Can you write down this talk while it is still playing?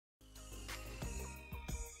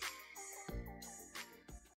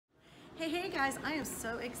Hey guys, I am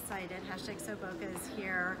so excited. Hashtag So Boca is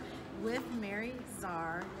here with Mary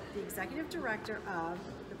Czar, the Executive Director of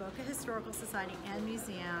the Boca Historical Society and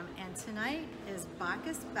Museum. And tonight is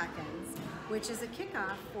Bacchus Beckons, which is a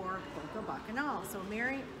kickoff for Boca Bacchanal. So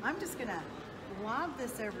Mary, I'm just gonna lob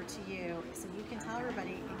this over to you so you can tell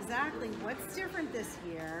everybody exactly what's different this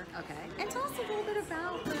year. Okay. And tell us a little bit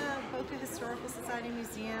about the Boca Historical Society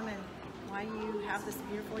Museum and why you have this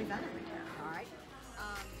beautiful event every year. All right.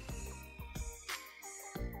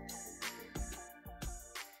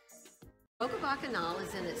 Boca Bacchanal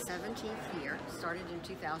is in its 17th year, started in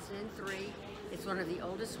 2003. It's one of the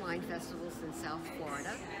oldest wine festivals in South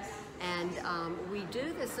Florida. And we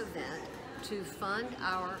do this event to fund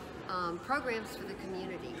our programs for the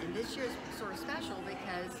community. And this year is sort of special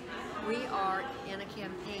because we are in a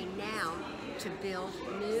campaign now to build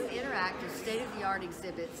new interactive state-of-the-art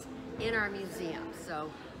exhibits in our museum.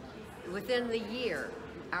 So within the year,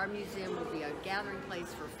 our museum will be a gathering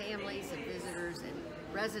place for families and visitors and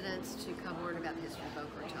residents to come learn about the history of Boca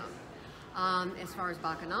Raton. As far as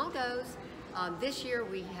Bacchanal goes, this year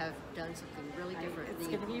we have done something really different. It's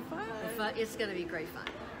going to be fun. It's going to be great fun.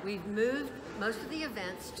 We've moved most of the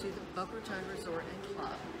events to the Boca Raton Resort and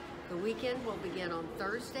Club. The weekend will begin on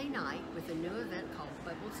Thursday night with a new event called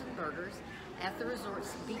Bubbles and Burgers at the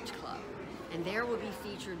resort's beach club. And there will be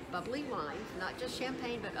featured bubbly wines, not just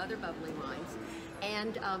champagne, but other bubbly wines,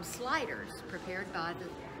 and sliders prepared by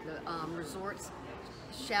the resort's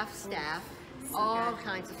chef staff, all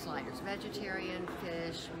kinds of sliders, vegetarian,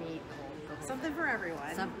 fish, meat, something for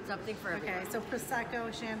everyone. Something for everyone. Okay, so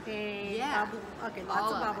Prosecco, champagne, yeah. Okay,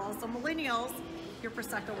 lots of bubbles. So millennials, your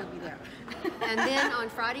Prosecco will be there. And then on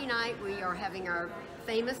Friday night, we are having our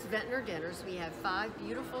famous Vitner dinners. We have 5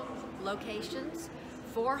 beautiful locations,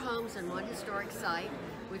 4 homes and 1 historic site,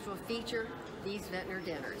 which will feature these Vitner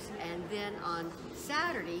dinners. And then on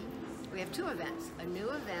Saturday, we have 2 events. A new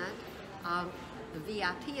event, the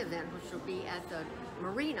VIP event, which will be at the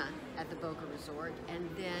marina at the Boca Resort. And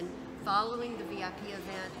then following the VIP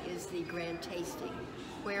event is the grand tasting,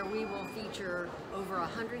 where we will feature over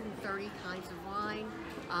 130 kinds of wine,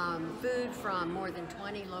 food from more than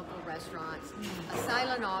 20 local restaurants, a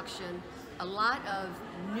silent auction, a lot of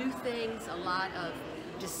new things, a lot of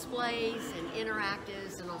displays and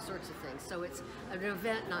interactives and all sorts of things. So it's an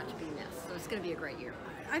event not to be missed. So it's going to be a great year.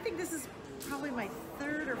 I think this is probably my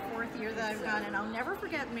 3rd or 4th year that I've gone, and I'll never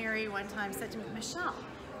forget Mary one time said to me, Michelle,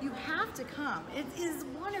 you have to come. It is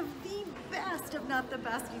one of the best, if not the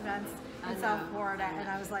best events in South Florida. And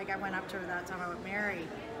I was like, I went up to her that time, I went, Mary,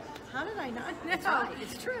 how did I not know? That's right,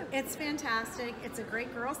 it's true. It's fantastic. It's a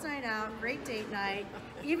great girls' night out, great date night.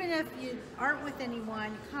 Even if you aren't with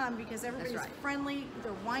anyone, come, because everybody's friendly.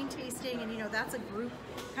 They're wine tasting, and you know, that's a group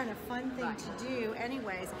kind of fun thing to do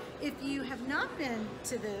anyways. If you have not been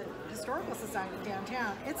to the Historical Society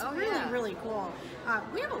downtown, it's really cool.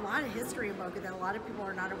 We have a lot of history in Boca that a lot of people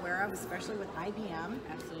are not aware of, especially with IBM.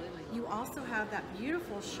 Absolutely. You also have that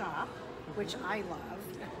beautiful shop, which I love.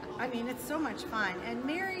 I mean, it's so much fun. And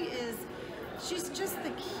Mary she's just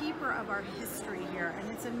the keeper of our history here.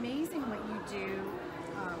 And it's amazing what you do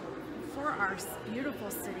for our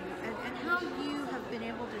beautiful city and how you have been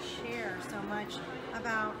able to share so much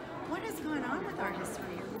about what has gone on with our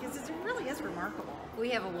history here, because it really is remarkable. We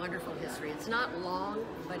have a wonderful history. It's not long,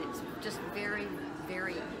 but it's just very,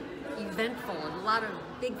 very eventful, and a lot of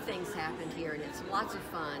big things happened here, and it's lots of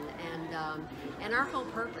fun. And our whole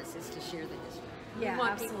purpose is to share the history. Yeah, we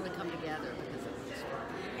want people to come together because of this.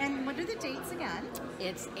 And what are the dates again?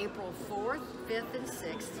 It's April 4th, 5th, and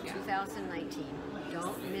 6th, 2019.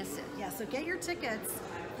 Don't miss it. Yeah, so get your tickets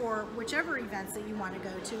for whichever events that you want to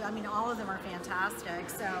go to. I mean, all of them are fantastic.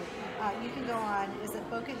 So you can go on, is it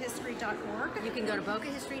bocahistory.org? You can go to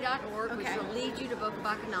bocahistory.org, which will lead you to Boca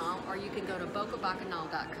Bacchanal, or you can go to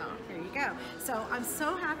bocabacchanal.com. There you go. So I'm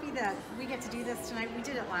so happy that we get to do this tonight. We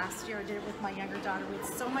did it last year. I did it with my younger daughter. We had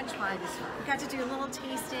so much fun. We got to do a little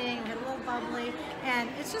tasting, we had a little bubbly, and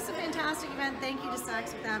it's just a fantastic event. Thank you to Saks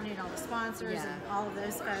Fifth Avenue and all the sponsors and all of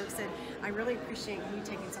those folks. And I really appreciate you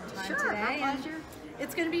taking some time today. My pleasure.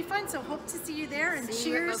 It's going to be fun, so hope to see you there, and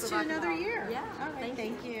cheers to another year. Yeah, all right,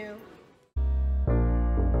 thank you.